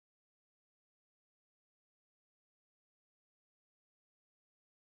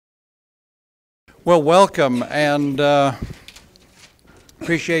Well, welcome, and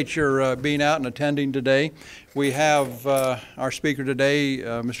appreciate your being out and attending today. We have our speaker today,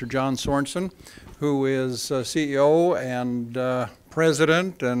 Mr. John Sorensen, who is CEO and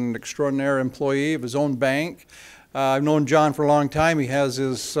president and extraordinary employee of his own bank. I've known John for a long time. He has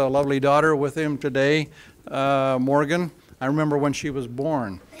his lovely daughter with him today, Morgan. I remember when she was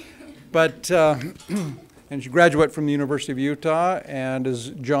born. But and she graduated from the University of Utah, and is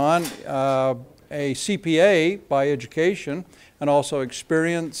John a CPA by education, and also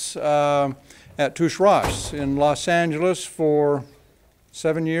experience at Touche Ross in Los Angeles for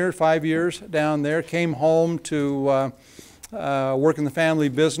 5 years down there. Came home to work in the family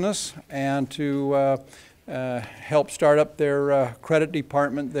business and to help start up their credit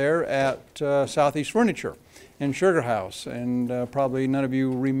department there at Southeast Furniture in Sugar House. And probably none of you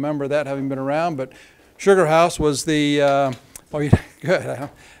remember that, having been around, but Sugar House was the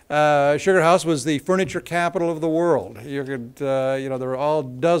Sugar House was the furniture capital of the world. You could, there were all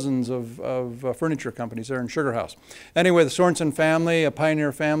dozens of furniture companies there in Sugar House. Anyway, the Sorensen family, a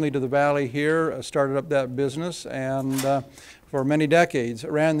pioneer family to the valley here, started up that business, and for many decades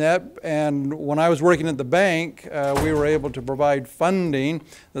ran that. And when I was working at the bank, we were able to provide funding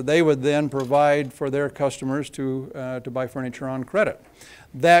that they would then provide for their customers to buy furniture on credit.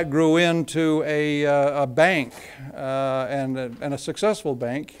 That grew into a bank and a successful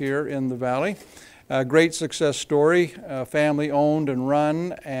bank here in the valley. A great success story, family owned and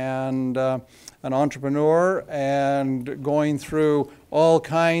run, and an entrepreneur, and going through all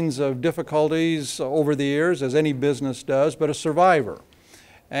kinds of difficulties over the years, as any business does, but a survivor.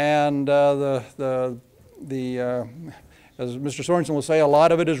 And as Mr. Sorensen will say, a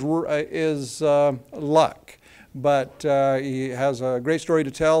lot of it is luck. But he has a great story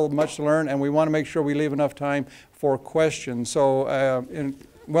to tell, much to learn, and we want to make sure we leave enough time for questions. So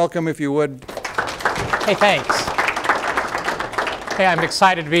welcome, if you would. Hey, thanks. Hey, I'm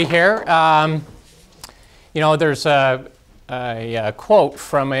excited to be here. There's a quote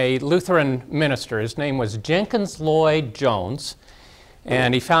from a Lutheran minister. His name was Jenkins Lloyd Jones,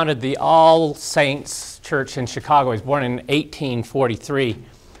 and he founded the All Saints Church in Chicago. He was born in 1843,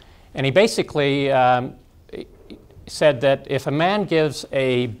 and he basically said that if a man gives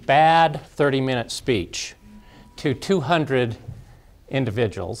a bad 30-minute speech to 200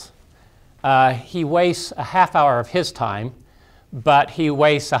 individuals, he wastes a half hour of his time, but he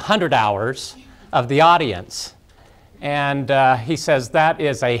wastes 100 hours of the audience. And he says that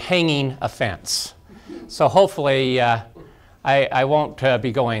is a hanging offense. So hopefully I won't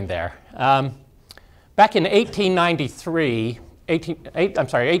be going there. Back in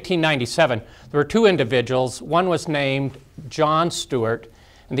 1897, there were two individuals. One was named John Stewart,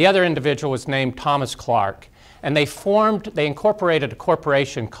 and the other individual was named Thomas Clark. And they incorporated a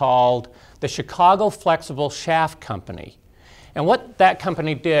corporation called the Chicago Flexible Shaft Company. And what that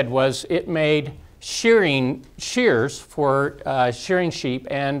company did was it made shears for shearing sheep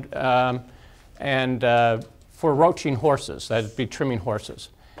and for roaching horses, that would be trimming horses.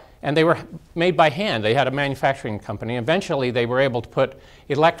 And they were made by hand. They had a manufacturing company. Eventually, they were able to put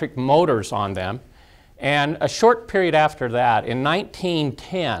electric motors on them. And a short period after that, in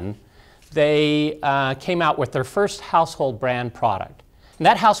 1910, they came out with their first household brand product. And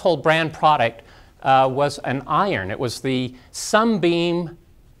that household brand product was an iron. It was the Sunbeam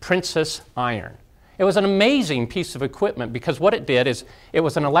Princess Iron. It was an amazing piece of equipment because what it did is it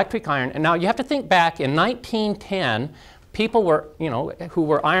was an electric iron. And now you have to think back in 1910, people were, who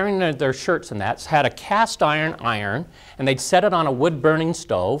were ironing their shirts and that had a cast iron, and they'd set it on a wood-burning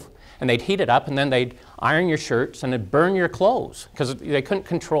stove, and they'd heat it up, and then they'd iron your shirts, and it'd burn your clothes because they couldn't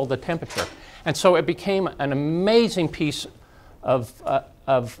control the temperature. And so it became an amazing piece of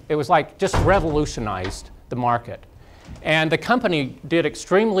it was like just revolutionized the market. And the company did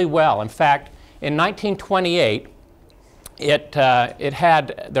extremely well. In fact, in 1928, it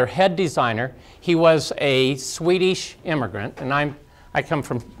had their head designer. He was a Swedish immigrant, and I'm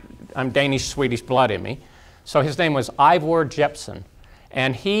Danish, Swedish blood in me. So his name was Ivor Jeppson,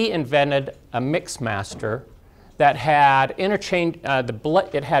 and he invented a mixmaster that had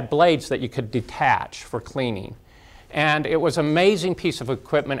it had blades that you could detach for cleaning, and it was an amazing piece of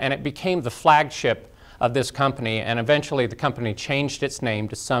equipment, and it became the flagship of this company. And eventually, the company changed its name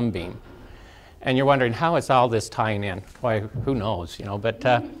to Sunbeam. And you're wondering, how is all this tying in? Why, who knows, But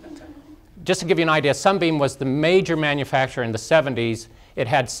just to give you an idea, Sunbeam was the major manufacturer in the 70s. It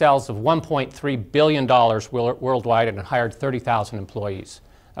had sales of $1.3 billion worldwide, and it hired 30,000 employees.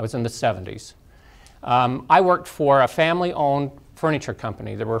 That was in the 70s. I worked for a family-owned furniture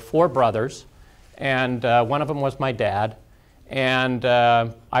company. There were 4 brothers, and one of them was my dad. and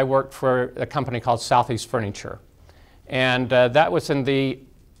I worked for a company called Southeast Furniture. And that was in the,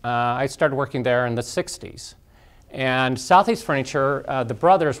 I started working there in the 60s. And Southeast Furniture, the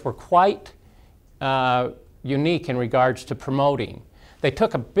brothers were quite unique in regards to promoting. They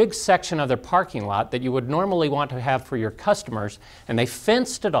took a big section of their parking lot that you would normally want to have for your customers, and they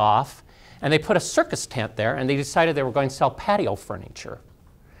fenced it off, and they put a circus tent there, and they decided they were going to sell patio furniture.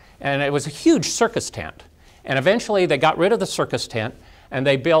 And it was a huge circus tent. And eventually they got rid of the circus tent, and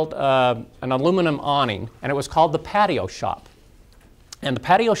they built an aluminum awning, and it was called the patio shop. And the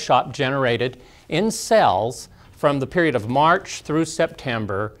patio shop generated in sales from the period of March through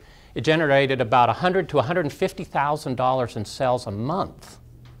September, it generated about $100,000 to $150,000 in sales a month.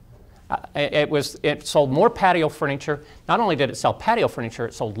 It sold more patio furniture. Not only did it sell patio furniture,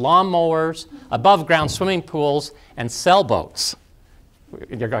 it sold lawnmowers, above ground swimming pools, and sailboats.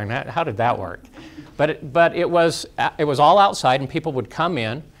 You're going, how did that work? But it was all outside, and people would come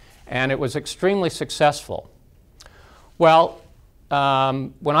in, and it was extremely successful. Well,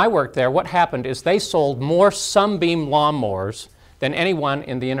 when I worked there, what happened is they sold more Sunbeam lawnmowers than anyone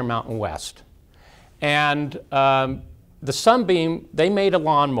in the Intermountain West. And the Sunbeam, they made a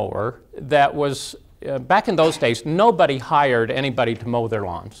lawnmower that was, back in those days, nobody hired anybody to mow their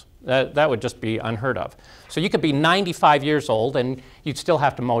lawns. That would just be unheard of. So you could be 95 years old and you'd still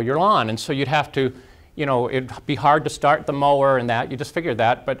have to mow your lawn. And so you'd have to, you know, it'd be hard to start the mower and that. You just figured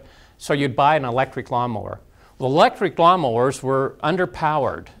that. But so you'd buy an electric lawnmower. Well, electric lawnmowers were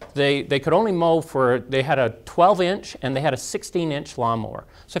underpowered. They could only mow they had a 12-inch and they had a 16-inch lawnmower.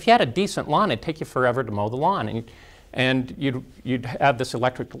 So if you had a decent lawn, it'd take you forever to mow the lawn. And you'd have this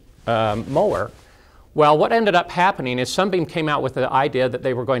electric mower. Well, what ended up happening is Sunbeam came out with the idea that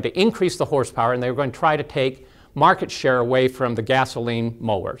they were going to increase the horsepower and they were going to try to take market share away from the gasoline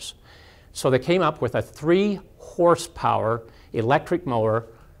mowers. So they came up with a 3-horsepower electric mower,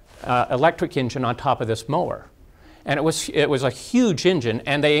 electric engine on top of this mower. And it was a huge engine,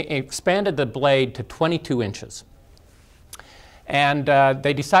 and they expanded the blade to 22 inches. And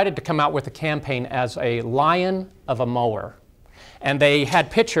they decided to come out with a campaign as a lion of a mower. And they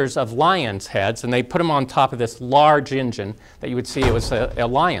had pictures of lions' heads, and they put them on top of this large engine that you would see it was a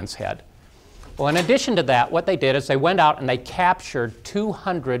lion's head. Well, in addition to that, what they did is they went out and they captured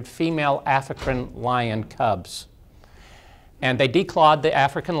 200 female African lion cubs. And they declawed the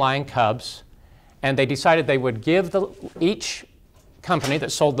African lion cubs, and they decided they would give each company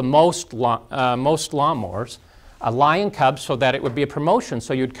that sold the most lawnmowers a lion cub so that it would be a promotion.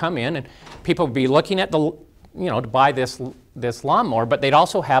 So you'd come in and people would be looking at to buy this lawnmower, but they'd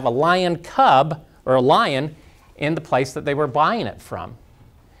also have a lion cub or a lion in the place that they were buying it from.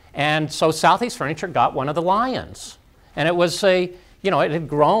 And so Southeast Furniture got one of the lions. And it was it had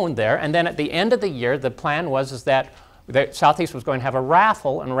grown there. And then at the end of the year, the plan was that Southeast was going to have a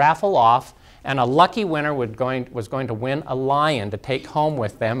raffle and raffle off, and a lucky winner was going to win a lion to take home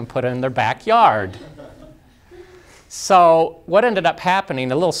with them and put it in their backyard. So what ended up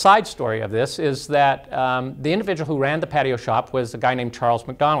happening, a little side story of this, is that the individual who ran the patio shop was a guy named Charles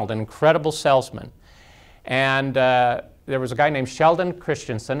McDonald, an incredible salesman. And there was a guy named Sheldon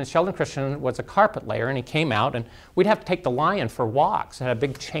Christensen, and Sheldon Christensen was a carpet layer, and he came out, and we'd have to take the lion for walks. It had a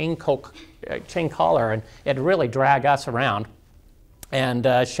big chain collar, and it'd really drag us around. And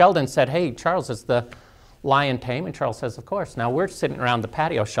Sheldon said, "Hey, Charles, is the lion tame?" And Charles says, "Of course." Now we're sitting around the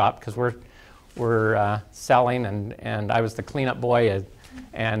patio shop because we're selling, and I was the cleanup boy,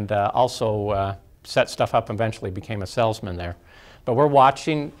 and also set stuff up and eventually became a salesman there. But we're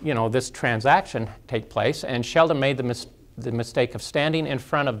watching, this transaction take place, and Sheldon made the mistake of standing in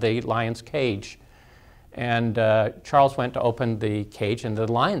front of the lion's cage. And Charles went to open the cage, and the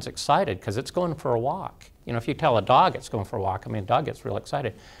lion's excited because it's going for a walk. If you tell a dog it's going for a walk, a dog gets real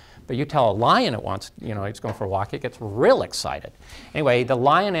excited. But you tell a lion it's going for a walk, it gets real excited. Anyway, the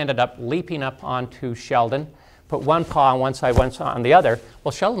lion ended up leaping up onto Sheldon, put one paw on one side, one on the other.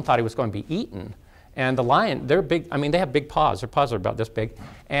 Well, Sheldon thought he was going to be eaten. And the lion, they're big, they have big paws. Their paws are about this big.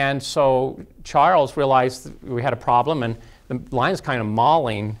 And so Charles realized we had a problem, and the lion's kind of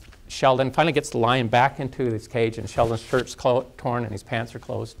mauling Sheldon. Finally gets the lion back into his cage, and Sheldon's shirt's torn and his pants are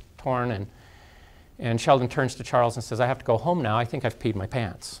torn. And Sheldon turns to Charles and says, "I have to go home now. I think I've peed my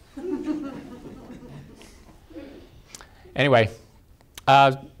pants." Anyway,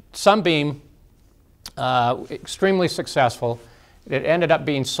 Sunbeam, extremely successsssuccessful. It ended up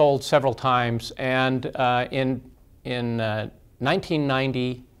being sold several times, and in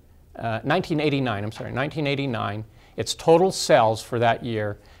 1989, its total sales for that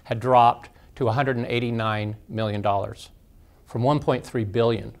year had dropped to $189 million from $1.3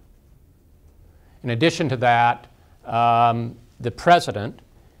 billion. In addition to that, the president,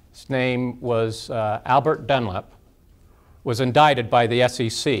 his name was Albert Dunlap, was indicted by the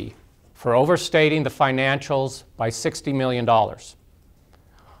SEC for overstating the financials by $60 million.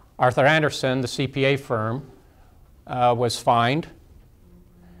 Arthur Andersen, the CPA firm, was fined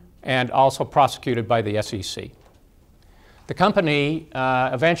and also prosecuted by the SEC. The company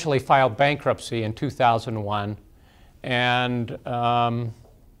eventually filed bankruptcy in 2001, and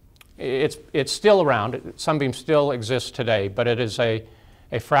it's still around. Sunbeam still exists today, but it is a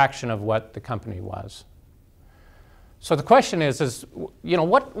fraction of what the company was. So the question is, you know,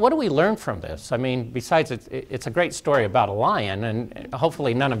 what do we learn from this? I mean, besides it's a great story about a lion, and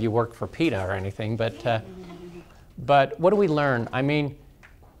hopefully none of you work for PETA or anything, but what do we learn? I mean,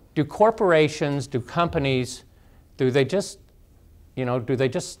 do corporations, do companies, do they just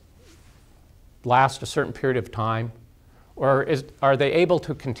last a certain period of time? Or are they able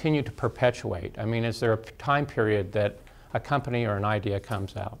to continue to perpetuate? I mean, is there a time period that a company or an idea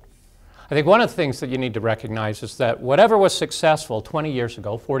comes out? I think one of the things that you need to recognize is that whatever was successful 20 years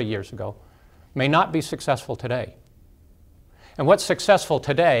ago, 40 years ago, may not be successful today. And what's successful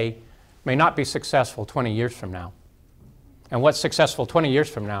today may not be successful 20 years from now. And what's successful 20 years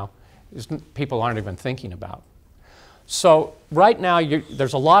from now is people aren't even thinking about. So right now,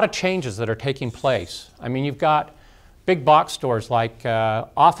 there's a lot of changes that are taking place. I mean, you've got big box stores like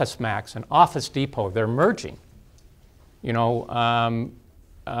Office Max and Office Depot. They're merging. You know,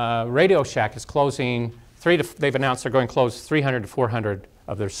 Radio Shack is closing they've announced they're going to close 300 to 400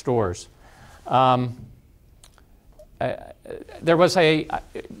 of their stores. There was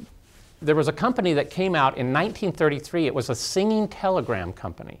a company that came out in 1933. It was a singing telegram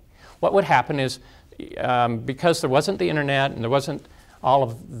company. What would happen is, because there wasn't the internet and there wasn't all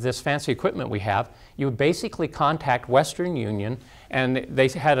of this fancy equipment we have, you would basically contact Western Union, and they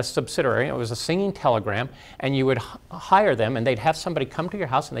had a subsidiary. It was a singing telegram, and you would hire them, and they'd have somebody come to your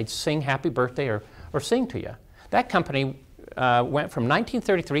house and they'd sing happy birthday or sing to you. That company went from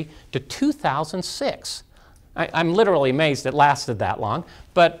 1933 to 2006. I'm literally amazed it lasted that long,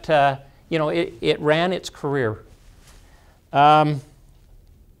 but you know, it ran its career. You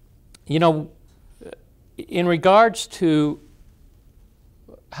know, in regards to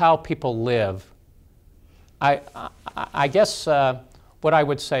how people live, I guess what I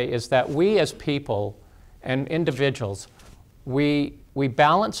would say is that we as people and individuals, we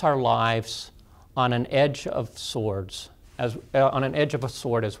balance our lives on an edge of swords, on an edge of a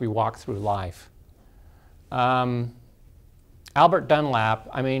sword as we walk through life. Albert Dunlap,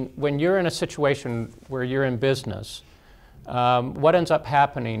 I mean, when you're in a situation where you're in business, what ends up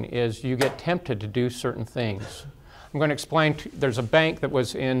happening is you get tempted to do certain things. I'm going to explain, there's a bank that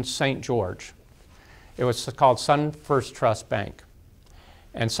was in St. George. It was called Sun First Trust Bank.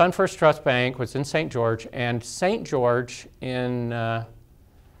 And Sun First Trust Bank was in St. George, and St. George in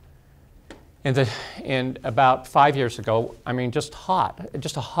about 5 years ago, I mean, just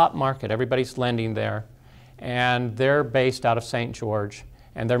a hot market. Everybody's lending there. And they're based out of St. George,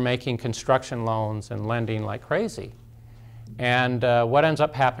 and they're making construction loans and lending like crazy. And what ends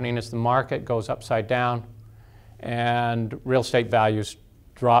up happening is the market goes upside down, and real estate values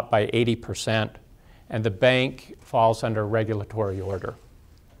drop by 80%, and the bank falls under regulatory order.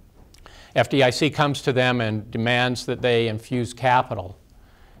 FDIC comes to them and demands that they infuse capital,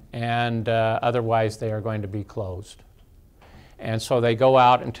 and otherwise they are going to be closed. And so they go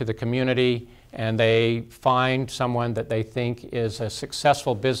out into the community and they find someone that they think is a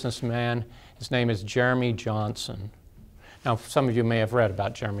successful businessman. His name is Jeremy Johnson. Now, some of you may have read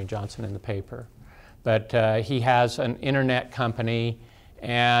about Jeremy Johnson in the paper, but he has an internet company,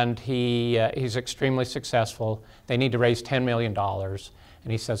 and he's extremely successful. They need to raise $10 million, and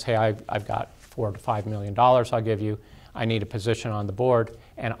he says, hey, I've got $4 to $5 million I'll give you. I need a position on the board,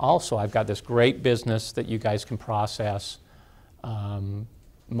 and also I've got this great business that you guys can process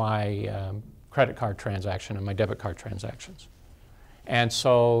my credit card transaction and my debit card transactions. And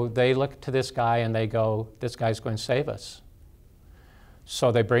so they look to this guy and they go, this guy's going to save us.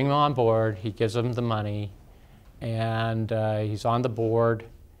 So they bring him on board, he gives them the money, and he's on the board,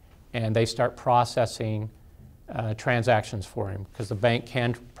 and they start processing transactions for him, because the bank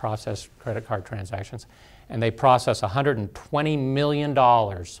can process credit card transactions. And they process $120 million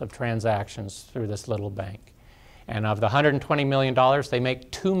of transactions through this little bank. And of the $120 million, they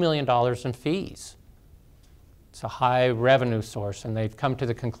make $2 million in fees. It's a high revenue source, and they've come to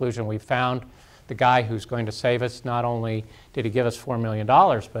the conclusion, we found the guy who's going to save us. Not only did he give us $4 million,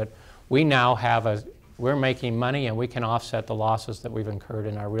 but we now have we're making money, and we can offset the losses that we've incurred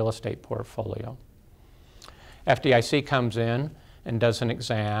in our real estate portfolio. FDIC comes in and does an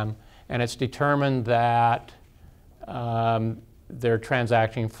exam, and it's determined that they're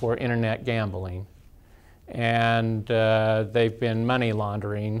transacting for internet gambling, and they've been money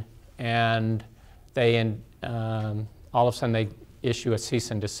laundering, and they all of a sudden they issue a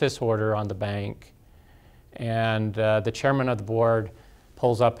cease and desist order on the bank, and the chairman of the board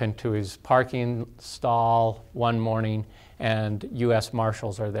pulls up into his parking stall one morning, and U.S.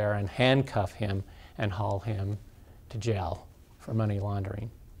 Marshals are there and handcuff him and haul him to jail for money laundering.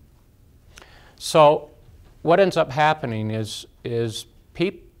 So what ends up happening is as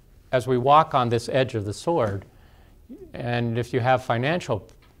we walk on this edge of the sword, and if you have financial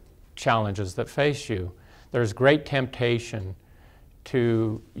challenges that face you, there's great temptation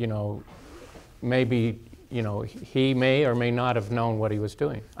to, maybe, he may or may not have known what he was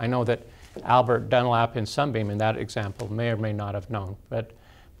doing. I know that Albert Dunlap in Sunbeam, in that example, may or may not have known. But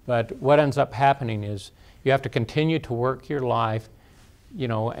what ends up happening is you have to continue to work your life,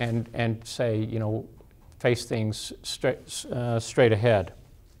 and say, face things straight ahead.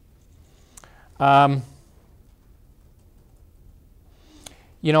 One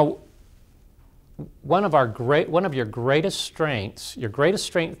of your greatest strengths,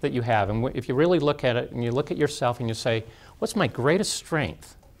 that you have, and if you really look at it and you look at yourself and you say, what's my greatest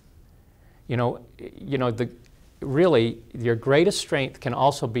strength? Really, your greatest strength can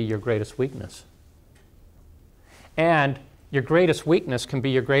also be your greatest weakness. And your greatest weakness can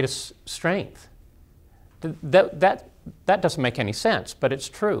be your greatest strength. That doesn't make any sense, but it's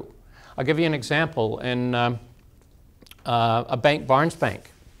true. I'll give you an example. In a bank, Barnes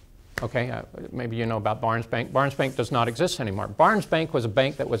Bank. Okay, maybe you know about Barnes Bank. Barnes Bank does not exist anymore. Barnes Bank was a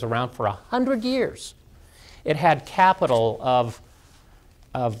bank that was around for 100 years. It had capital of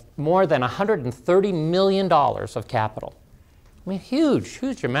more than $130 million of capital. I mean, huge,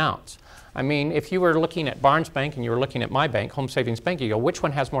 huge amounts. I mean, if you were looking at Barnes Bank and you were looking at my bank, Home Savings Bank, you go, which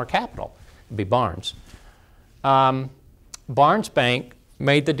one has more capital? It'd be Barnes. Barnes Bank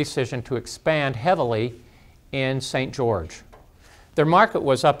made the decision to expand heavily in St. George. Their market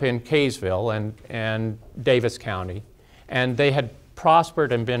was up in Kaysville and Davis County, and they had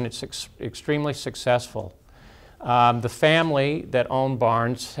prospered and been extremely successful. The family that owned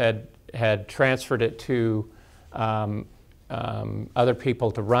Barnes had transferred it to other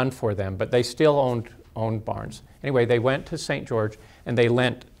people to run for them, but they still owned Barnes. Anyway, they went to St. George and they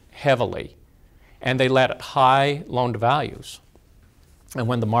lent heavily, and they lent at high loan to values. And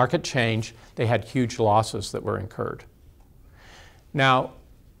when the market changed, they had huge losses that were incurred. Now,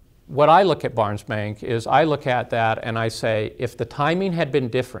 what I look at Barnes Bank is I look at that and I say, if the timing had been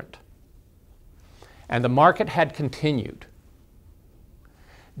different and the market had continued,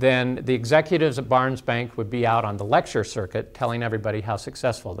 then the executives at Barnes Bank would be out on the lecture circuit telling everybody how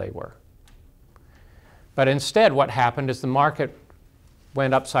successful they were. But instead, what happened is the market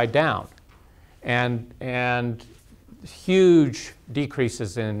went upside down, and huge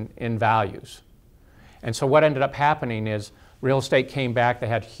decreases in values. And so what ended up happening is real estate came back, they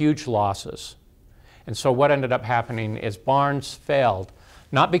had huge losses. And so what ended up happening is Barnes failed,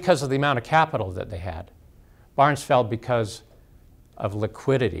 not because of the amount of capital that they had. Barnes failed because of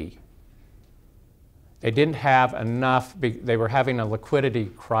liquidity. They didn't have enough, they were having a liquidity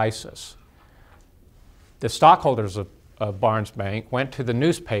crisis. The stockholders of Barnes Bank went to the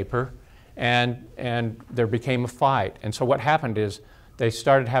newspaper and there became a fight. And so what happened is they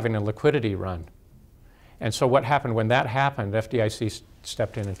started having a liquidity run. And so what happened when that happened, FDIC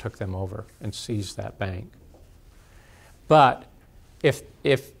stepped in and took them over and seized that bank. But if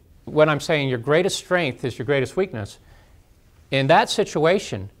when I'm saying your greatest strength is your greatest weakness, in that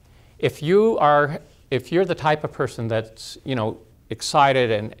situation, if you're the type of person that's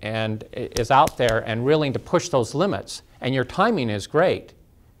excited and is out there and willing to push those limits, and your timing is great,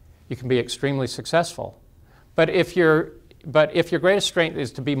 you can be extremely successful. But if your greatest strength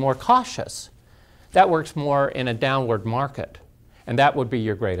is to be more cautious, that works more in a downward market, and that would be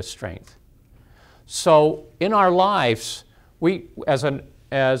your greatest strength. So in our lives, we,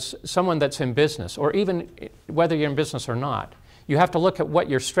 as someone that's in business, or even whether you're in business or not, you have to look at what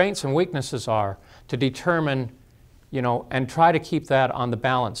your strengths and weaknesses are to determine, and try to keep that on the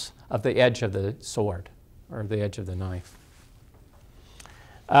balance of the edge of the sword or the edge of the knife.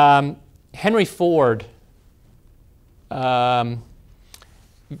 Henry Ford, an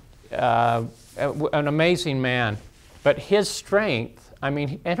amazing man, but his strength,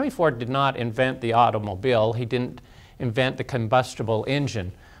 Henry Ford did not invent the automobile, he didn't invent the combustible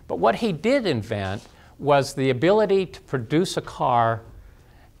engine, but what he did invent was the ability to produce a car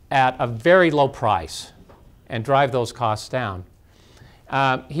at a very low price and drive those costs down.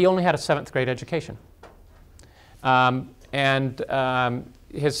 He only had a 7th grade education.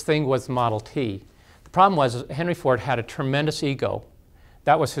 His thing was the Model T. The The problem was Henry Ford had a tremendous ego.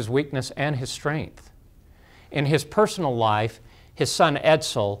 That was his weakness and his strength. In his personal life, his son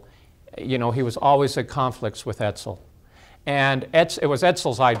Edsel, he was always in conflicts with Edsel. And it was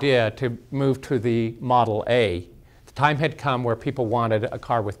Edsel's idea to move to the Model A. The time had come where people wanted a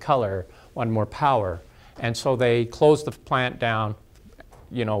car with color, wanted more power. And so they closed the plant down,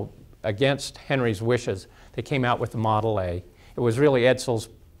 against Henry's wishes. They came out with the Model A. It was really Edsel's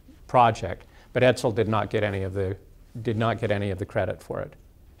project, but Edsel did not get any of the credit for it.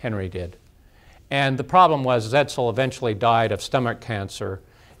 Henry did. And the problem was Edsel eventually died of stomach cancer,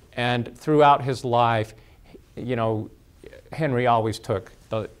 and throughout his life, Henry always took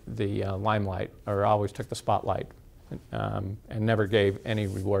the limelight, or always took the spotlight, and never gave any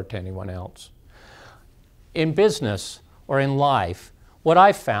reward to anyone else. In business or in life, what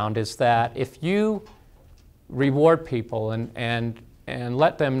I've found is that if you reward people and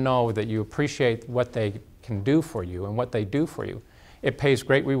let them know that you appreciate what they can do for you and what they do for you, it pays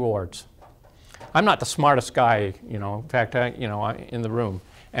great rewards. I'm not the smartest guy, in fact, in the room.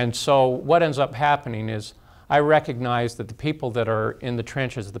 And so what ends up happening is I recognize that the people that are in the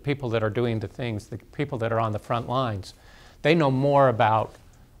trenches, the people that are doing the things, the people that are on the front lines, they know more about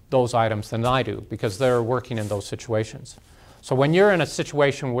those items than I do because they're working in those situations. So when you're in a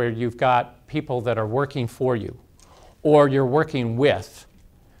situation where you've got people that are working for you or you're working with,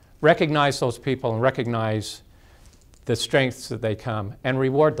 recognize those people and recognize the strengths that they come and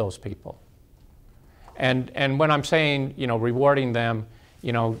reward those people. And when I'm saying, rewarding them,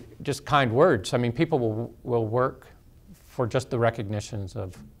 just kind words, I mean, people will work for just the recognitions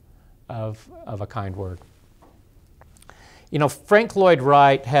of a kind word. Frank Lloyd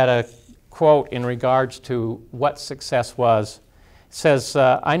Wright had a quote in regards to what success was. It says,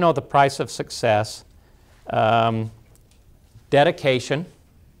 I know the price of success, dedication,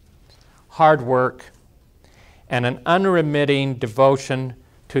 hard work, and an unremitting devotion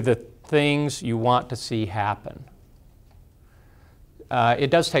to the things you want to see happen. It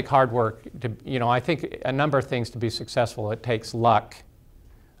does take hard work to, I think a number of things to be successful. It takes luck.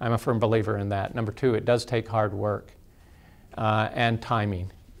 I'm a firm believer in that. Number two, it does take hard work. And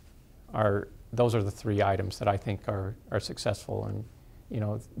timing. Those are the three items that I think are successful and,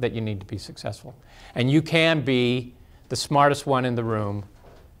 that you need to be successful. And you can be the smartest one in the room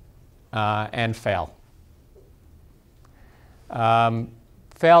and fail.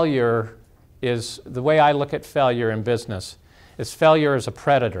 Failure is, the way I look at failure in business, is failure is a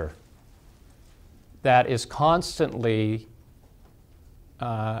predator that is constantly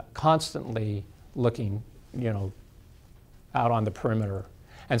looking, out on the perimeter.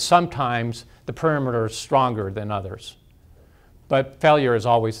 And sometimes the perimeter is stronger than others. But failure is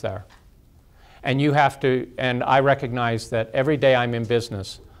always there. And you have to, and I recognize that every day I'm in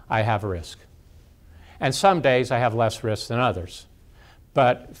business, I have risk. And some days I have less risk than others.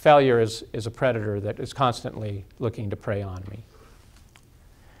 But failure is a predator that is constantly looking to prey on me.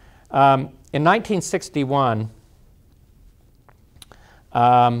 In 1961,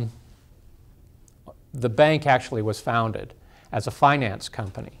 the bank actually was founded as a finance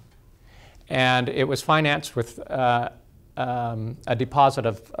company. And it was financed with a deposit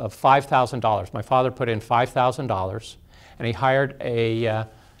of $5,000. My father put in $5,000, and he hired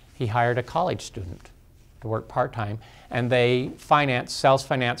a college student to work part-time, and they sales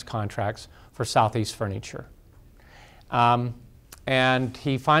finance contracts for Southeast Furniture. And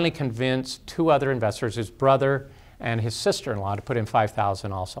he finally convinced two other investors, his brother and his sister-in-law, to put in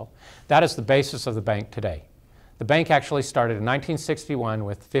 $5,000 also. That is the basis of the bank today. The bank actually started in 1961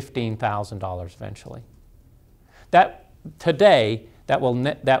 with $15,000 eventually. Today,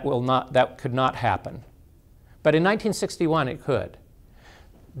 that could not happen. But in 1961, it could.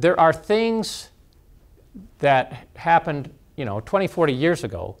 There are things that happened, 20, 40 years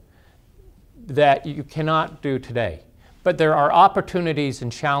ago that you cannot do today. But there are opportunities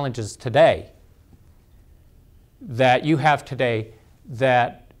and challenges today that you have today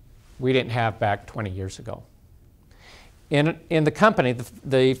that we didn't have back 20 years ago. In the company,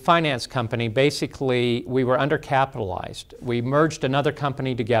 the finance company, basically we were undercapitalized. We merged another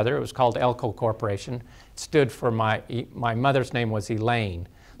company together. It was called Elko Corporation. It stood for my mother's name was Elaine.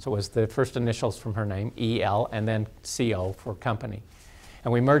 So it was the first initials from her name, E-L, and then C-O for company.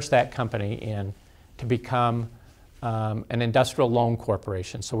 And we merged that company in to become an industrial loan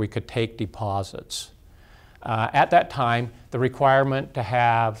corporation so we could take deposits. At that time, the requirement to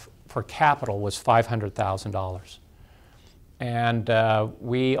have for capital was $500,000. And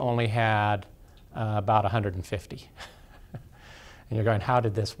we only had about 150. And you're going, how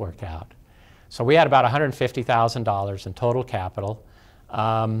did this work out? So we had about $150,000 in total capital.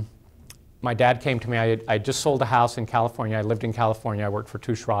 my dad came to me. I just sold a house in California. I lived in California. I worked for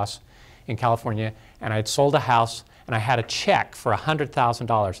Touche Ross in California, and I had sold a house, and I had a check for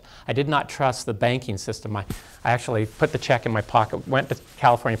 $100,000. I did not trust the banking system. I actually put the check in my pocket, went to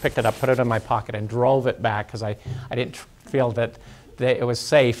California, picked it up, put it in my pocket, and drove it back because I didn't feel that it was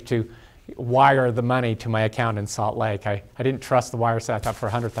safe to wire the money to my account in Salt Lake. I didn't trust the wire, so I thought for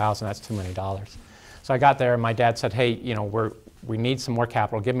 $100,000, that's too many dollars. So I got there, and my dad said, hey, you know, we need some more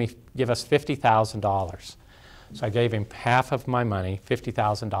capital. Give us $50,000. So I gave him half of my money,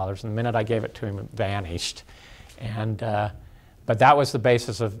 $50,000, and the minute I gave it to him, it vanished. And, but that was the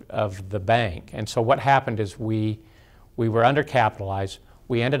basis of the bank. And so what happened is we were undercapitalized.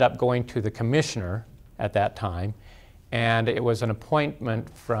 We ended up going to the commissioner at that time, and it was an appointment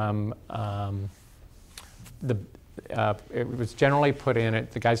from it was generally put in,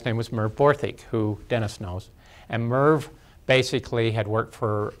 the guy's name was Merv Borthwick, who Dennis knows. And Merv basically had worked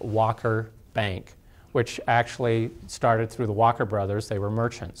for Walker Bank, which actually started through the Walker brothers. They were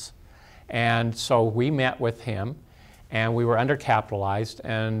merchants. And so we met with him, and we were undercapitalized,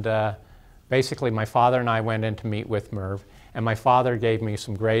 and basically my father and I went in to meet with Merv, and my father gave me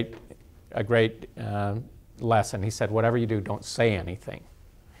a great lesson. He said, whatever you do, don't say anything.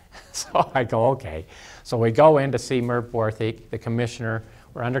 So I go, okay. So we go in to see Merv Borthwick, the commissioner.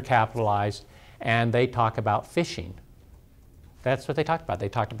 We're undercapitalized, and they talk about fishing. That's what they talked about. They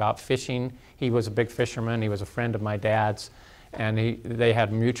talked about fishing. He was a big fisherman. He was a friend of my dad's, and they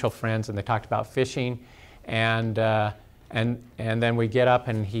had mutual friends, and they talked about fishing. And then we get up,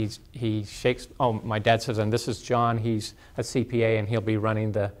 and he shakes. Oh, my dad says, and this is John. He's a CPA, and he'll be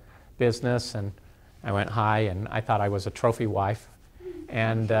running the business. And I went, hi, and I thought I was a trophy wife.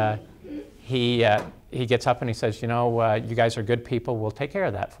 And he gets up and he says, you know, you guys are good people. We'll take care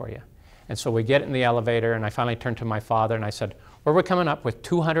of that for you. And so we get in the elevator, and I finally turned to my father, and I said, where are we coming up with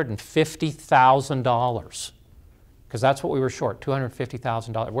 $250,000? Because that's what we were short,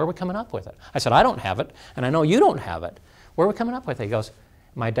 $250,000. Where are we coming up with it? I said, I don't have it, and I know you don't have it. Where are we coming up with it? He goes,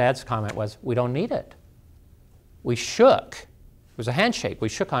 my dad's comment was, we don't need it. We shook. It was a handshake. We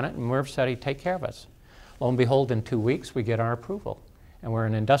shook on it, and Merv said he'd take care of us. Lo and behold, in 2 weeks, we get our approval, and we're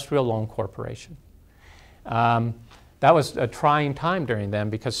an industrial loan corporation. That was a trying time during them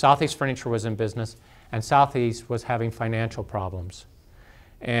because Southeast Furniture was in business, and Southeast was having financial problems.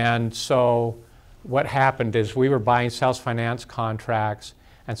 And so what happened is we were buying sales finance contracts,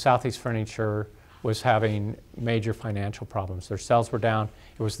 and Southeast Furniture was having major financial problems. Their sales were down.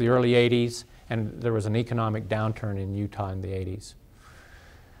 It was the early 80s, and there was an economic downturn in Utah in the 80s.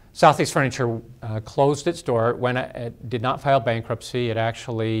 Southeast Furniture closed its door. When it did not file bankruptcy, it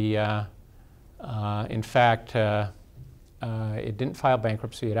actually, in fact, it didn't file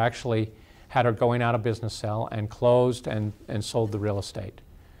bankruptcy. It actually had a going out of business sale and closed and sold the real estate.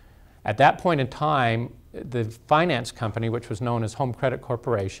 At that point in time, the finance company, which was known as Home Credit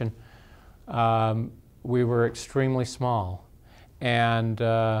Corporation, we were extremely small. And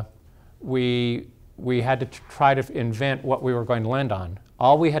we had to try to invent what we were going to lend on.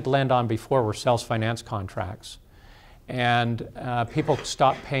 All we had to lend on before were sales finance contracts. And people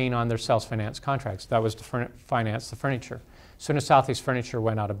stopped paying on their sales finance contracts. That was to finance the furniture. As soon as Southeast Furniture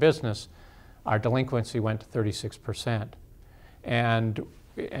went out of business, our delinquency went to 36%. And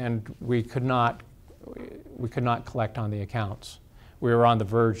we could not collect on the accounts. We were on the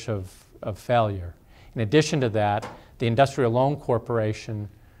verge of failure. In addition to that, the Industrial Loan Corporation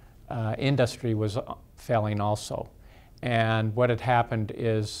industry was failing also. And what had happened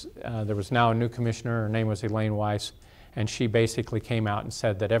is there was now a new commissioner. Her name was Elaine Weiss, and she basically came out and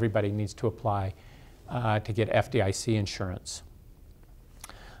said that everybody needs to apply to get FDIC insurance.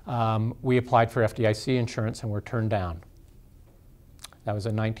 We applied for FDIC insurance and were turned down. That was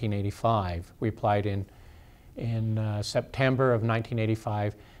in 1985. We applied in September of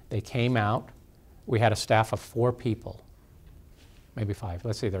 1985. They came out. We had a staff of 4 people, maybe 5.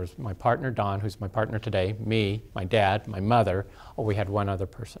 Let's see, there was my partner, Don, who's my partner today, me, my dad, my mother. Oh, we had one other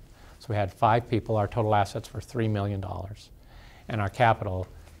person. So we had 5 people. Our total assets were $3 million. And our capital,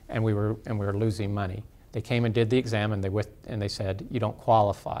 and we were losing money. They came and did the exam, and they said, you don't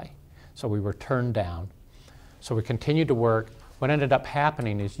qualify. So we were turned down. So we continued to work. What ended up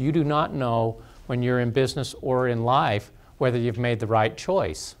happening is you do not know when you're in business or in life whether you've made the right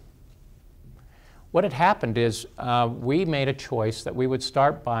choice. What had happened is we made a choice that we would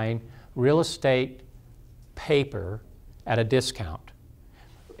start buying real estate paper at a discount.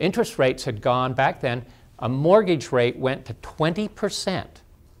 Interest rates had gone back then. A mortgage rate went to 20%. Can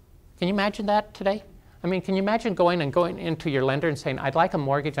you imagine that today? I mean, can you imagine going into your lender and saying, I'd like a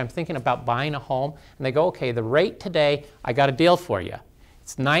mortgage, I'm thinking about buying a home, and they go, okay, the rate today, I got a deal for you.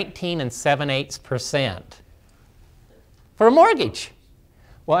 It's 19 7/8% for a mortgage.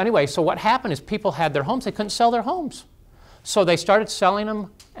 Well, anyway, so what happened is people had their homes. They couldn't sell their homes. So they started selling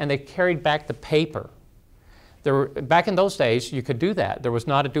them, and they carried back the paper. Back in those days, you could do that. There was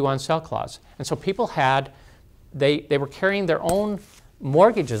not a due on sale clause. And so people they were carrying their own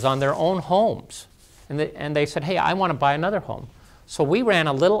mortgages on their own homes. And they said, hey, I want to buy another home. So we ran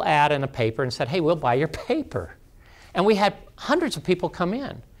a little ad in the paper and said, hey, we'll buy your paper. And we had hundreds of people come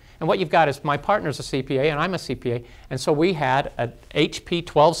in. And what you've got is my partner's a CPA and I'm a CPA. And so we had an HP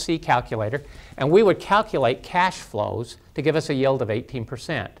 12C calculator, and we would calculate cash flows to give us a yield of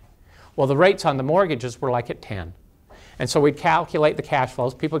 18%. Well, the rates on the mortgages were like at 10. And so we'd calculate the cash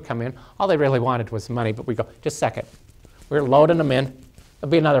flows. People would come in. All they really wanted was the money, but we'd go, just a second. We're loading them in. It'll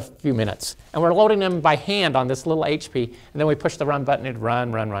be another few minutes. And we're loading them by hand on this little HP, and then we push the run button, it'd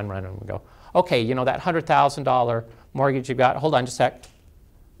run, and we go, okay, you know, that $100,000 mortgage you got, hold on just a sec.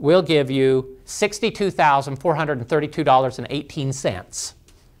 We'll give you $62,432.18,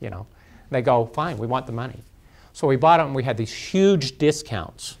 you know. They go, fine, we want the money. So we bought them, and we had these huge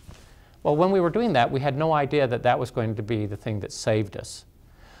discounts. Well, when we were doing that, we had no idea that that was going to be the thing that saved us.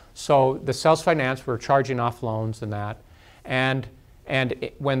 So the sales finance, we were charging off loans and that. And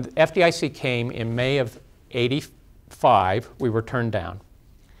when FDIC came in May of '85, we were turned down.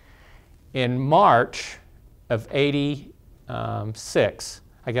 In March of '86,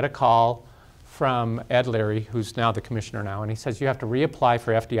 I get a call from Ed Leary, who's now the commissioner now, and he says, you have to reapply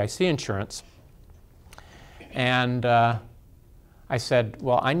for FDIC insurance. And I said,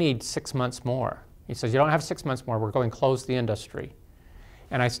 well, I need 6 months more. He says, you don't have 6 months more. We're going to close the industry.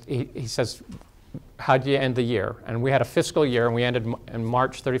 And he says, how'd you end the year? And we had a fiscal year, and we ended in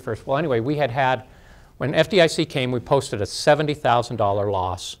March 31st. Well, anyway, when FDIC came, we posted a $70,000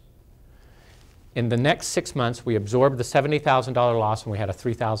 loss. In the next 6 months, we absorbed the $70,000 loss, and we had a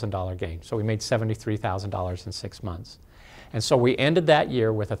 $3,000 gain. So we made $73,000 in 6 months. And so we ended that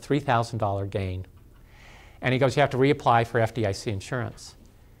year with a $3,000 gain. And he goes, you have to reapply for FDIC insurance.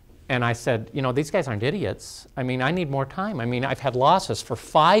 And I said, you know, these guys aren't idiots. I mean, I need more time. I mean, I've had losses for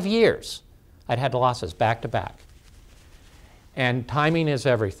 5 years. I'd had losses back to back. And timing is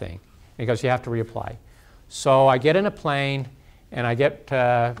everything. And he goes, you have to reapply. So I get in a plane, and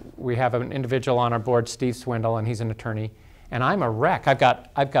we have an individual on our board, Steve Swindle, and he's an attorney. And I'm a wreck. I've got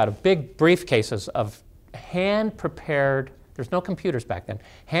a big briefcases of hand-prepared, there's no computers back then,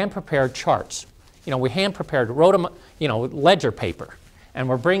 hand-prepared charts. You know, we hand-prepared, wrote them, you know, ledger paper. And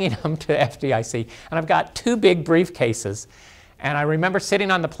we're bringing them to FDIC. And I've got 2 big briefcases. And I remember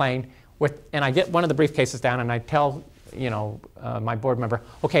sitting on the plane, and I get one of the briefcases down, and I tell, you know, my board member,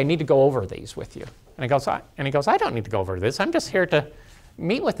 okay, I need to go over these with you. And he goes, I don't need to go over this. I'm just here to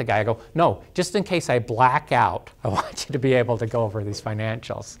meet with the guy. I go, no, just in case I black out, I want you to be able to go over these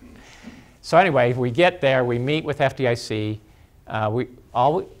financials. So anyway, we get there, we meet with FDIC.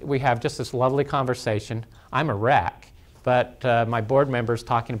 We have just this lovely conversation. I'm a wreck, but my board member's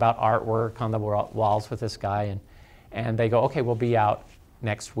talking about artwork on the walls with this guy, and they go, okay, we'll be out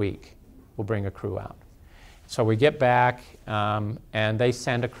next week. We'll bring a crew out. So we get back, and they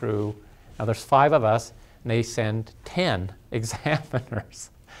send a crew. Now there's 5 of us, and they send 10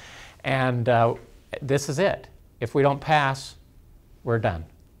 examiners. And this is it. If we don't pass, we're done.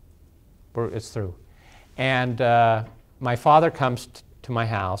 It's through. And my father comes to my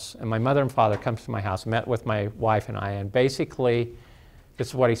house, and my mother and father comes to my house, met with my wife and I, and basically, this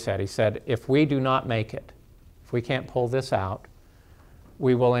is what he said. He said, if we do not make it, if we can't pull this out,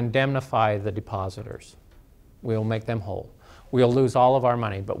 we will indemnify the depositors. We will make them whole. We'll lose all of our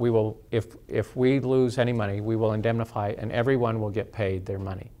money, but we will, if we lose any money, we will indemnify, and everyone will get paid their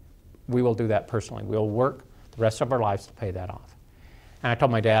money. We will do that personally. We'll work the rest of our lives to pay that off. And I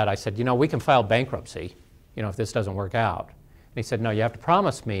told my dad, I said, you know, we can file bankruptcy, you know, if this doesn't work out. And he said, no, you have to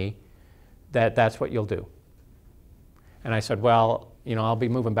promise me that that's what you'll do. And I said, well, you know, I'll be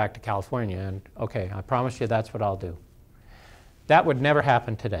moving back to California, and okay, I promise you that's what I'll do. That would never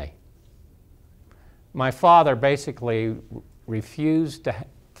happen today. My father basically refused to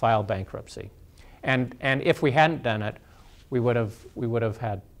file bankruptcy. And if we hadn't done it, we would have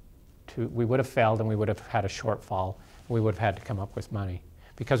failed, and we would have had a shortfall. We would have had to come up with money.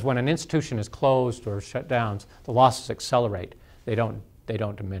 Because when an institution is closed or shut down, the losses accelerate. They don't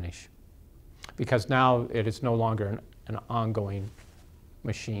diminish. Because now it is no longer an ongoing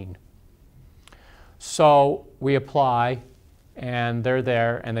machine. So we apply, and they're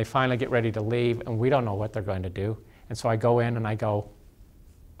there, and they finally get ready to leave, and we don't know what they're going to do. And so I go in and I go,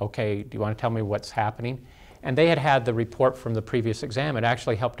 okay, do you want to tell me what's happening? And they had had the report from the previous exam. It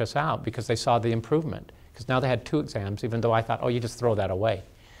actually helped us out because they saw the improvement. Because now they had 2 exams, even though I thought, oh, you just throw that away.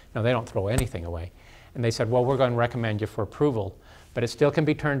 No, they don't throw anything away. And they said, well, we're going to recommend you for approval, but it still can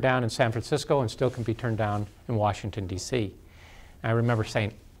be turned down in San Francisco and still can be turned down in Washington, D.C. And I remember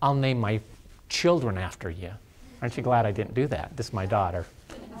saying, I'll name my children after you. Aren't you glad I didn't do that? This is my daughter.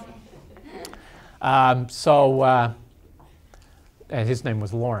 And his name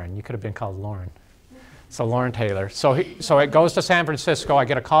was Lauren. You could have been called Lauren. So Lauren Taylor. So it goes to San Francisco. I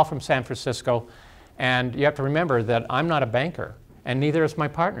get a call from San Francisco. And you have to remember that I'm not a banker, and neither is my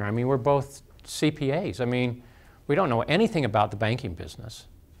partner. I mean, we're both CPAs. I mean, we don't know anything about the banking business.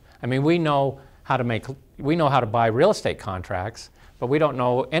 I mean, we know how to buy real estate contracts, but we don't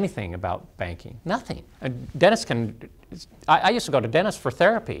know anything about banking. Nothing. I used to go to dentists for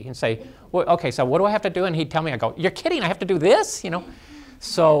therapy and say, well, okay, so what do I have to do? And he'd tell me, I go, you're kidding, I have to do this? You know?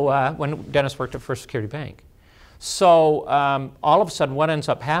 So when Dennis worked at First Security Bank. So all of a sudden what ends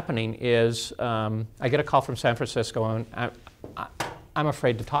up happening is I get a call from San Francisco, and I'm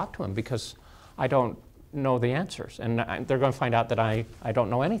afraid to talk to him because I don't know the answers. And they're going to find out that I don't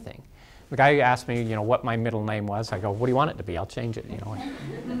know anything. The guy asked me, you know, what my middle name was. I go, what do you want it to be? I'll change it, you know.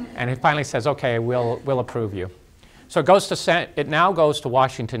 And he finally says, okay, we'll approve you. So it now goes to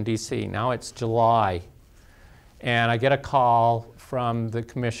Washington, D.C. Now it's July. And I get a call from the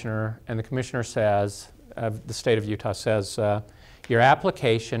commissioner, and the commissioner says, the state of Utah says, your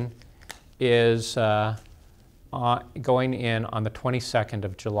application is going in on the 22nd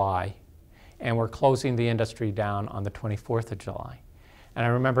of July, and we're closing the industry down on the 24th of July. And I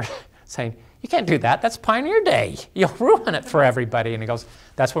remember saying, you can't do that. That's Pioneer Day. You'll ruin it for everybody. And he goes,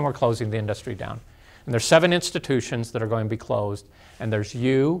 that's when we're closing the industry down. And there's 7 institutions that are going to be closed, and there's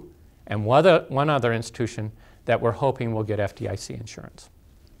you and one other institution that we're hoping will get FDIC insurance.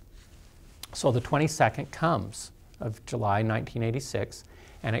 So the 22nd comes of July 1986,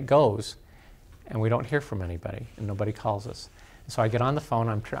 and it goes, and we don't hear from anybody, and nobody calls us. And so I get on the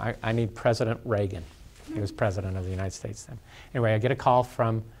phone. I need President Reagan. He was president of the United States then. Anyway, I get a call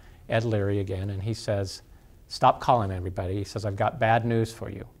from Ed Leary again, and he says, stop calling everybody. He says, I've got bad news for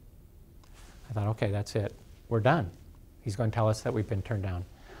you. I thought, okay, that's it. We're done. He's going to tell us that we've been turned down.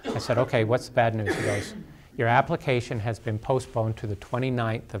 I said, okay, what's the bad news? He goes, your application has been postponed to the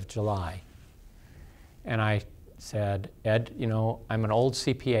 29th of July. And I said, Ed, you know, I'm an old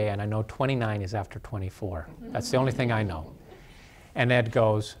CPA, and I know 29 is after 24. That's the only thing I know. And Ed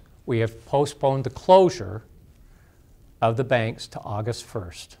goes, we have postponed the closure of the banks to August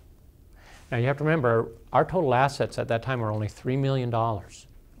 1st. Now you have to remember, our total assets at that time were only $3 million.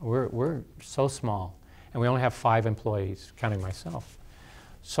 We're so small, and we only have 5 employees, counting myself.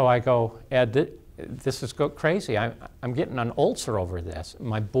 So I go, Ed, this is crazy. I'm getting an ulcer over this.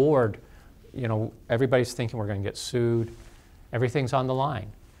 My board, you know, everybody's thinking we're going to get sued. Everything's on the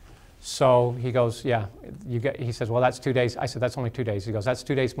line. So he goes, yeah, he says, well, that's 2 days. I said, that's only 2 days. He goes, that's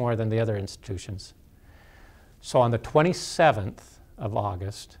 2 days more than the other institutions. So on the 27th of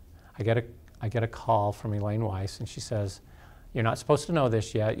August, I get a call from Elaine Weiss, and she says, you're not supposed to know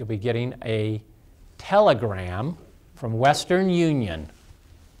this yet. You'll be getting a telegram from Western Union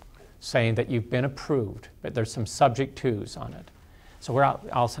saying that you've been approved, but there's some subject twos on it. So we're out,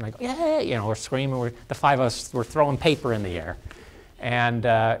 all of a sudden I go, yay, you know, we're screaming, the 5 of us, we're throwing paper in the air. And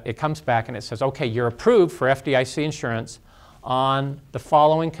it comes back and it says, okay, you're approved for FDIC insurance on the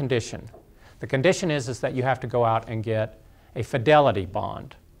following condition. The condition is that you have to go out and get a fidelity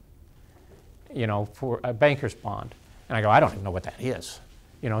bond, you know, for a banker's bond. And I go, I don't even know what that is,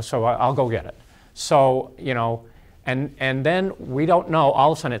 you know, so I'll go get it. So, you know, and then we don't know,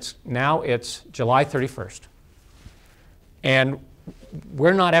 all of a sudden it's July 31st. And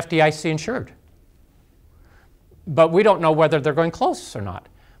we're not FDIC insured. But we don't know whether they're going to close us or not.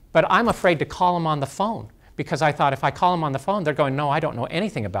 But I'm afraid to call them on the phone, because I thought if I call them on the phone, they're going, no, I don't know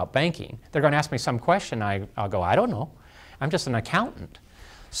anything about banking. They're going to ask me some question. I'll go, I don't know. I'm just an accountant.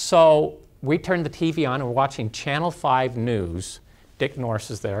 So we turned the TV on and we're watching Channel 5 News. Dick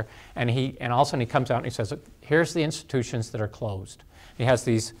Norris is there. And all of a sudden he comes out and he says, here's the institutions that are closed. He has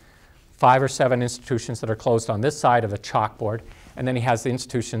these 5 or 7 institutions that are closed on this side of a chalkboard. And then he has the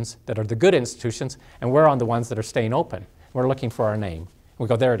institutions that are the good institutions, and we're on the ones that are staying open. We're looking for our name. We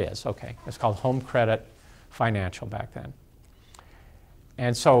go, there it is, okay. It's called Home Credit Financial back then.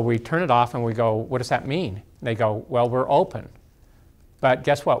 And so we turn it off and we go, what does that mean? And they go, well, we're open. But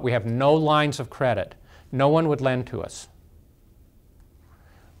guess what? We have no lines of credit. No one would lend to us.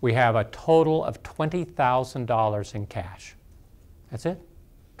 We have a total of $20,000 in cash. That's it,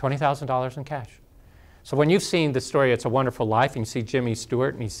 $20,000 in cash. So when you've seen the story, It's a Wonderful Life, and you see Jimmy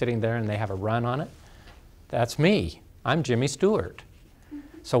Stewart, and he's sitting there, and they have a run on it, that's me. I'm Jimmy Stewart.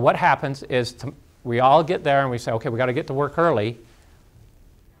 So what happens is we all get there, and we say, okay, we got to get to work early.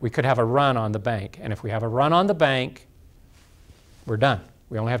 we could have a run on the bank. And if we have a run on the bank, we're done.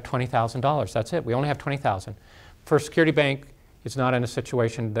 We only have $20,000. That's it. We only have $20,000. First Security Bank is not in a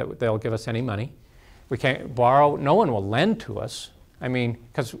situation that they'll give us any money. We can't borrow. No one will lend to us. I mean,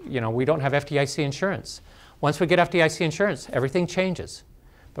 because we don't have FDIC insurance. Once we get FDIC insurance, everything changes.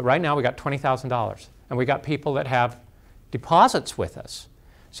 But right now we got $20,000, and we got people that have deposits with us.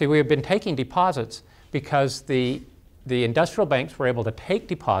 See, we have been taking deposits because the industrial banks were able to take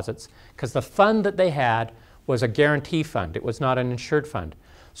deposits because the fund that they had was a guarantee fund. It was not an insured fund.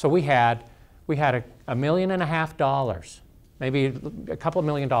 So we had $1.5 million, maybe a couple of $1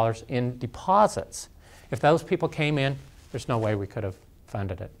 million in deposits. If those people came in, there's no way we could have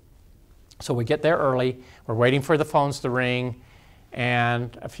funded it. So we get there early. We're waiting for the phones to ring,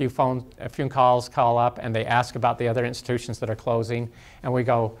 and a few calls call up, and they ask about the other institutions that are closing, and we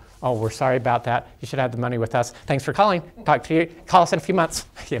go, "Oh, we're sorry about that. You should have the money with us. Thanks for calling. Talk to you. Call us in a few months."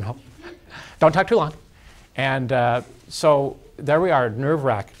 Don't talk too long. And so there we are,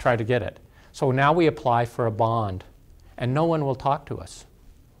 nerve-wracked, try to get it. So now we apply for a bond, and no one will talk to us.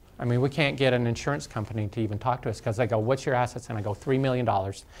 I mean, we can't get an insurance company to even talk to us because they go, "What's your assets?" And I go, $3 million.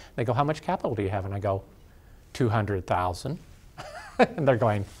 They go, "How much capital do you have?" And I go, $200,000. And they're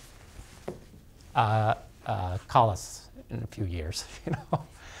going, call us in a few years,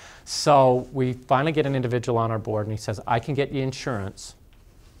 So we finally get an individual on our board, and he says, "I can get you insurance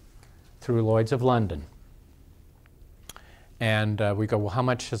through Lloyd's of London." And we go, "Well, how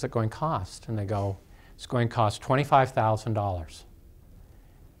much is it going to cost?" And they go, "It's going to cost $25,000.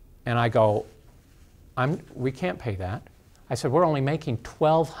 And I go, "We can't pay that." I said, "We're only making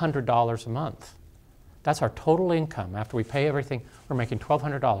 $1,200 a month. That's our total income. After we pay everything, we're making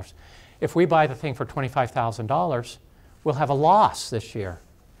 $1,200. If we buy the thing for $25,000, we'll have a loss this year."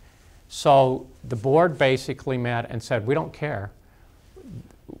 So the board basically met and said, "We don't care."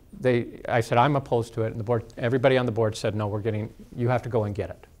 I said, "I'm opposed to it." And the board, everybody on the board said, "No, you have to go and get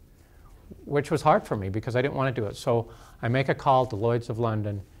it," which was hard for me because I didn't want to do it. So I make a call to Lloyd's of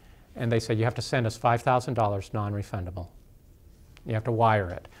London, and they said, "You have to send us $5,000 non-refundable. You have to wire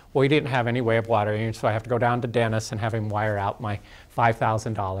it." Well, we didn't have any way of wiring it, so I have to go down to Dennis and have him wire out my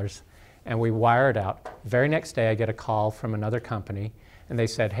 $5,000. And we wire it out. The very next day, I get a call from another company, and they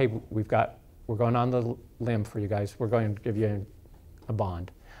said, "Hey, we're going on the limb for you guys. We're going to give you a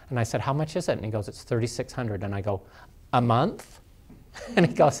bond." And I said, "How much is it?" And he goes, "It's $3,600. And I go, "A month?" And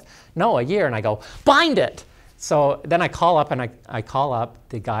he goes, "No, a year." And I go, "Bind it." So then I call up, and I call up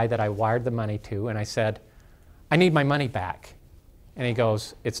the guy that I wired the money to, and I said, "I need my money back." And he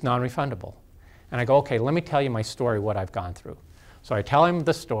goes, "It's non-refundable." And I go, "Okay, let me tell you my story, what I've gone through." So I tell him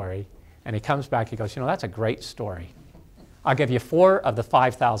the story, and he comes back, he goes, "That's a great story. I'll give you $4 of the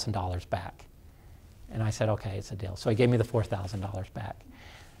 $5,000 back." And I said, "Okay, it's a deal." So he gave me the $4,000 back.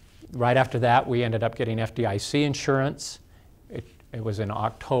 Right after that, we ended up getting FDIC insurance. It was in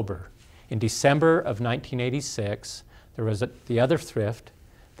October. In December of 1986, there was the other thrift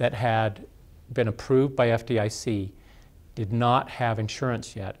that had been approved by FDIC did not have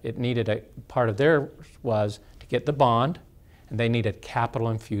insurance yet. It needed part of theirs was to get the bond, and they needed capital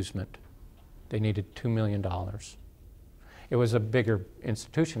infusement. They needed $2 million. It was a bigger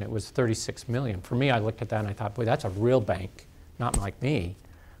institution. It was $36 million. For me, I looked at that and I thought, boy, that's a real bank, not like me.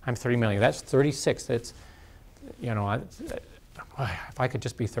 I'm $3 million. That's 36. That's, if I could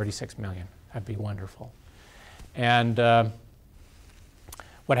just be 36 million, that'd be wonderful. And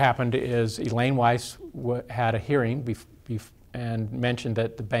what happened is Elaine Weiss had a hearing and mentioned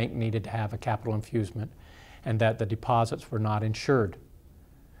that the bank needed to have a capital infusement and that the deposits were not insured.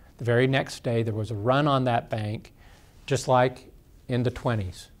 The very next day, there was a run on that bank, just like in the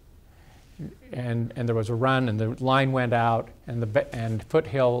 20s. And there was a run, and the line went out, and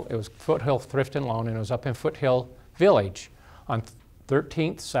Foothill, it was Foothill Thrift and Loan, and it was up in Foothill Village on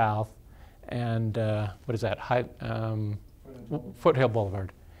 13th South and what is that? Foothill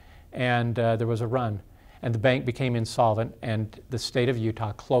Boulevard. And there was a run, and the bank became insolvent, and the state of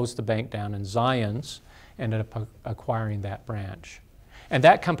Utah closed the bank down, and Zions ended up acquiring that branch. And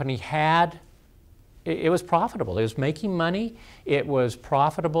that company it was profitable. It was making money. It was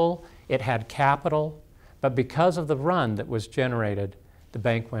profitable. It had capital. But because of the run that was generated, the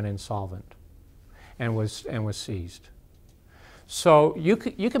bank went insolvent and was seized. So you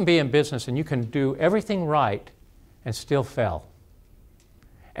can be in business and you can do everything right and still fail.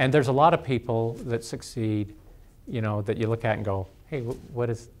 And there's a lot of people that succeed, that you look at and go, hey,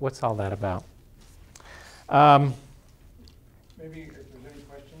 what's all that about? Maybe if there's any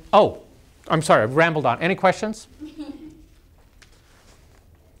questions? Oh, I'm sorry, I've rambled on. Any questions?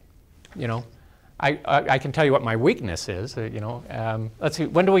 I can tell you what my weakness is, you know. Let's see,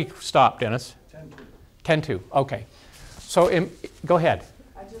 when do we stop, Dennis? 10-2, okay. So, go ahead.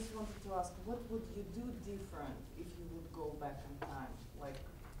 I just wanted to ask, what would you do different if you would go back in time, like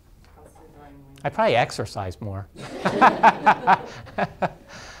considering... I'd probably exercise more.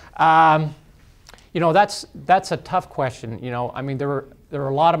 You know, that's a tough question. You know, I mean, there are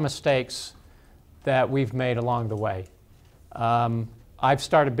a lot of mistakes that we've made along the way. I've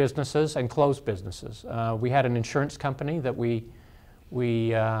started businesses and closed businesses. We had an insurance company that we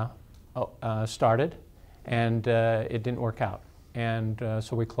started, and it didn't work out, and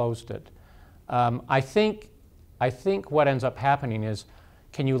so we closed it. I think what ends up happening is,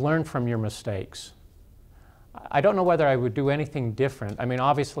 can you learn from your mistakes? I don't know whether I would do anything different. I mean,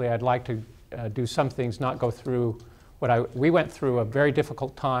 obviously, I'd like to do some things, not go through we went through a very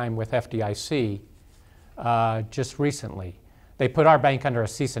difficult time with FDIC just recently. They put our bank under a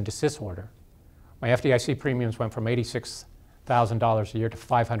cease and desist order. My FDIC premiums went from $86,000 a year to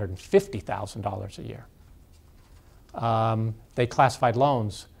 $550,000 a year. They classified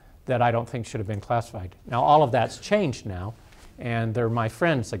loans that I don't think should have been classified. Now, all of that's changed now, and they're my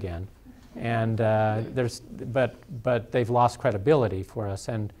friends again. And but they've lost credibility for us,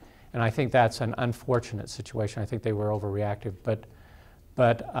 and I think that's an unfortunate situation. I think they were overreactive.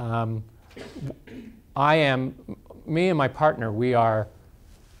 But me and my partner,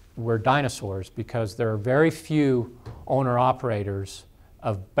 we're dinosaurs because there are very few owner-operators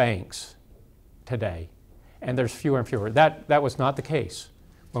of banks today, and there's fewer and fewer. That was not the case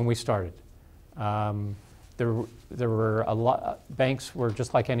when we started. There were a lot. Banks were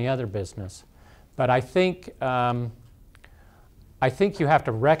just like any other business, but I think you have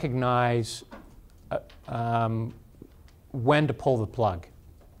to recognize when to pull the plug,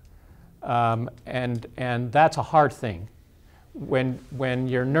 and that's a hard thing. When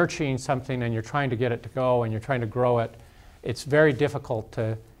you're nurturing something and you're trying to get it to go and you're trying to grow it, it's very difficult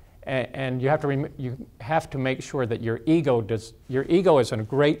to. And you have to make sure that your ego isn't a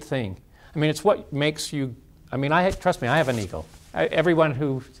great thing. I mean, it's what makes you. I mean, trust me, I have an ego. Everyone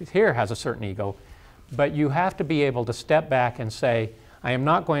who's here has a certain ego, but you have to be able to step back and say, I am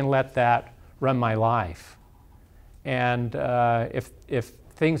not going to let that run my life. And if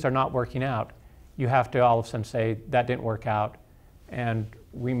things are not working out, you have to all of a sudden say, that didn't work out, and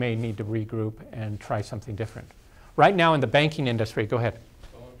we may need to regroup and try something different. Right now in the banking industry, go ahead.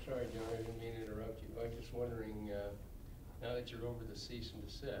 Oh, I'm sorry, John, I didn't mean to interrupt you. I was just wondering, now that you're over the cease and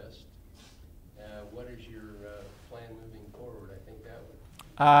desist, what is your plan moving forward? I think that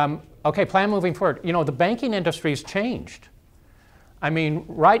would... Okay, plan moving forward. You know, the banking industry's changed. I mean,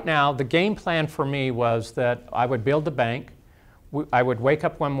 right now, the game plan for me was that I would build the bank. I would wake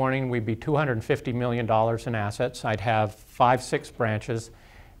up one morning, we'd be $250 million in assets. I'd have 5-6 branches,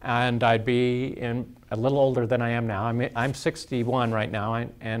 and I'd be a little older than I am now. I'm 61 right now,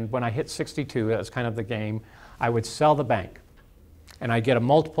 and when I hit 62, that's kind of the game, I would sell the bank. And I'd get a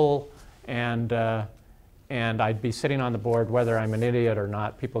multiple, and I'd be sitting on the board, whether I'm an idiot or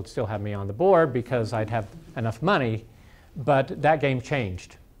not. People would still have me on the board because I'd have enough money, but that game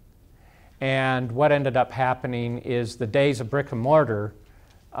changed. And what ended up happening is the days of brick and mortar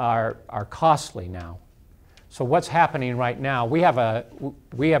are costly now. So what's happening right now, we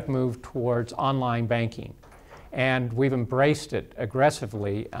have moved towards online banking, and we've embraced it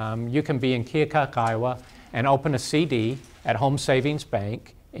aggressively. You can be in Keokuk, Iowa, and open a CD at Home Savings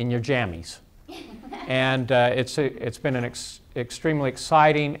Bank in your jammies. And it's been an extremely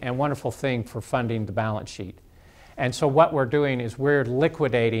exciting and wonderful thing for funding the balance sheet. And so what we're doing is we're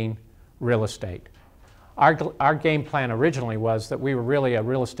liquidating real estate. Our game plan originally was that we were really a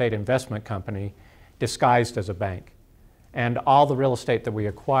real estate investment company disguised as a bank. And all the real estate that we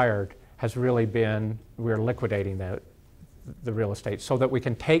acquired has really been, we're liquidating the real estate so that we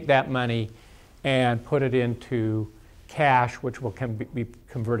can take that money and put it into cash, which can be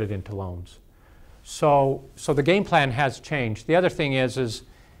converted into loans. So the game plan has changed. The other thing is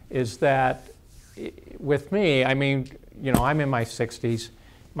that with me, I mean, you know, I'm in my 60s,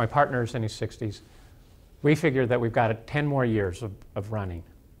 my partner's in his 60s. We figure that we've got 10 more years of running.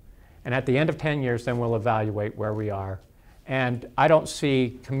 And at the end of 10 years, then we'll evaluate where we are. And I don't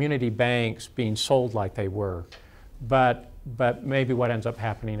see community banks being sold like they were, but maybe what ends up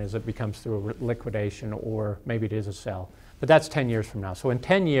happening is it becomes through a liquidation, or maybe it is a sell. But that's 10 years from now. So in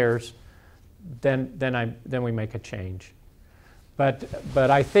 10 years, then we make a change. But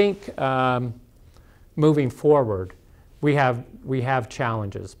I think moving forward, we have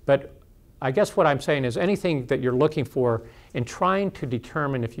challenges. But I guess what I'm saying is anything that you're looking for in trying to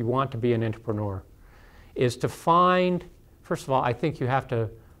determine if you want to be an entrepreneur is to find, first of all, I think you have to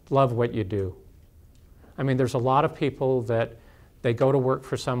love what you do. I mean, there's a lot of people that they go to work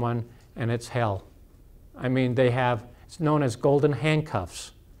for someone and it's hell. I mean, it's known as golden handcuffs.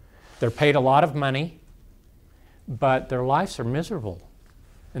 They're paid a lot of money, but their lives are miserable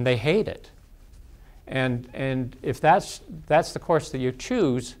and they hate it. And if that's the course that you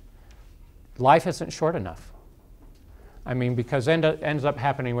choose, life isn't short enough. I mean, because ends up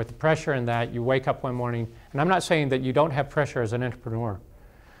happening with the pressure and that you wake up one morning, and I'm not saying that you don't have pressure as an entrepreneur,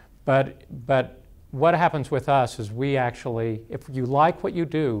 but what happens with us is we actually, if you like what you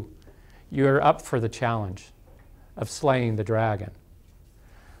do, you're up for the challenge of slaying the dragon.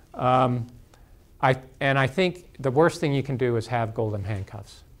 I think the worst thing you can do is have golden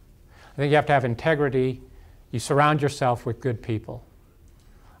handcuffs. I think you have to have integrity. You surround yourself with good people.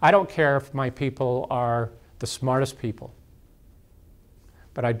 I don't care if my people are the smartest people,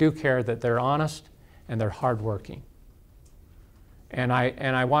 but I do care that they're honest and they're hardworking. And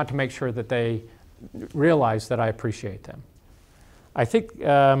I want to make sure that they realize that I appreciate them. I think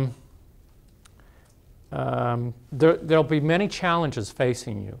there'll be many challenges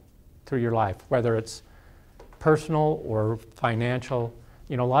facing you through your life, whether it's personal or financial.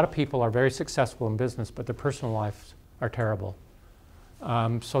 You know, a lot of people are very successful in business, but their personal lives are terrible.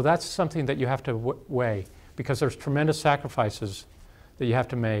 So that's something that you have to weigh, because there's tremendous sacrifices that you have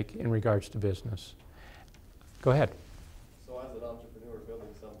to make in regards to business. Go ahead. So as an entrepreneur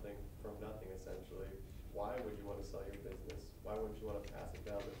building something from nothing, essentially, why would you want to sell your business? Why wouldn't you want to pass it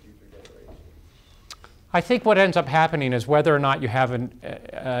down to future generations? I think what ends up happening is whether or not you have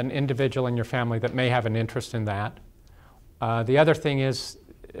an individual in your family that may have an interest in that. The other thing is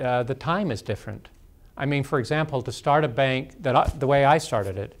the time is different. I mean, for example, to start a bank, the way I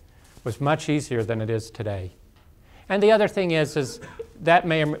started it, was much easier than it is today. And the other thing is that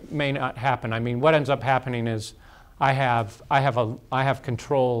may or may not happen. I mean, what ends up happening is I have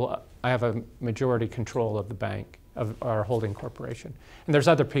control. I have a majority control of the bank, of our holding corporation, and there's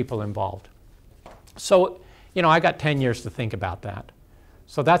other people involved. So, you know, I got 10 years to think about that.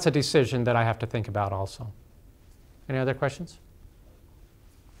 So that's a decision that I have to think about also. Any other questions?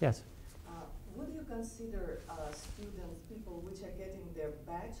 Yes. Would you consider students, people which are getting their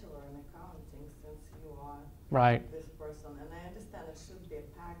bachelor in accounting, since you are Right. this person, and I understand it should be a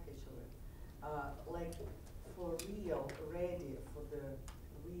package of it, like for real, ready for the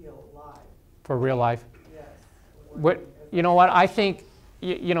real life? For real life? Yes. You know what, I think,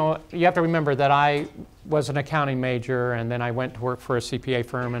 you know, you have to remember that I was an accounting major, and then I went to work for a CPA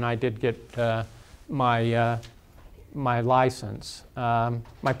firm, and I did get my license.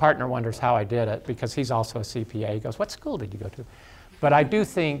 My partner wonders how I did it, because he's also a CPA. He goes, "What school did you go to?" But I do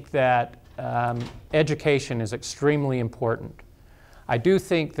think that education is extremely important. I do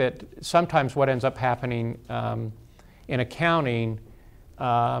think that sometimes what ends up happening in accounting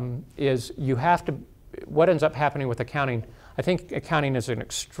is what ends up happening with accounting, I think accounting is an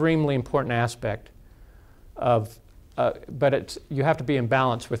extremely important aspect of, but you have to be in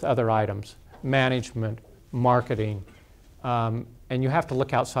balance with other items, management, marketing, and you have to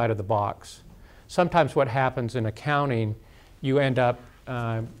look outside of the box. Sometimes what happens in accounting, you end up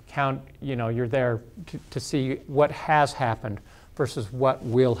you're there to see what has happened versus what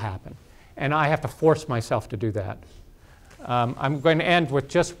will happen. And I have to force myself to do that. I'm going to end with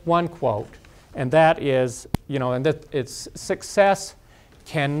just one quote, and that is, it's success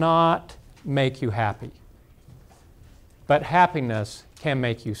cannot make you happy, but happiness can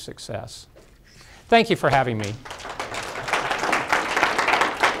make you success. Thank you for having me.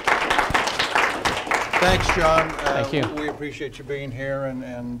 Thanks, John. Thank you. We appreciate you being here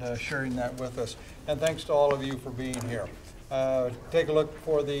and sharing that with us. And thanks to all of you for being here. Take a look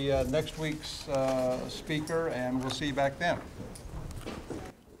for the next week's speaker, and we'll see you back then.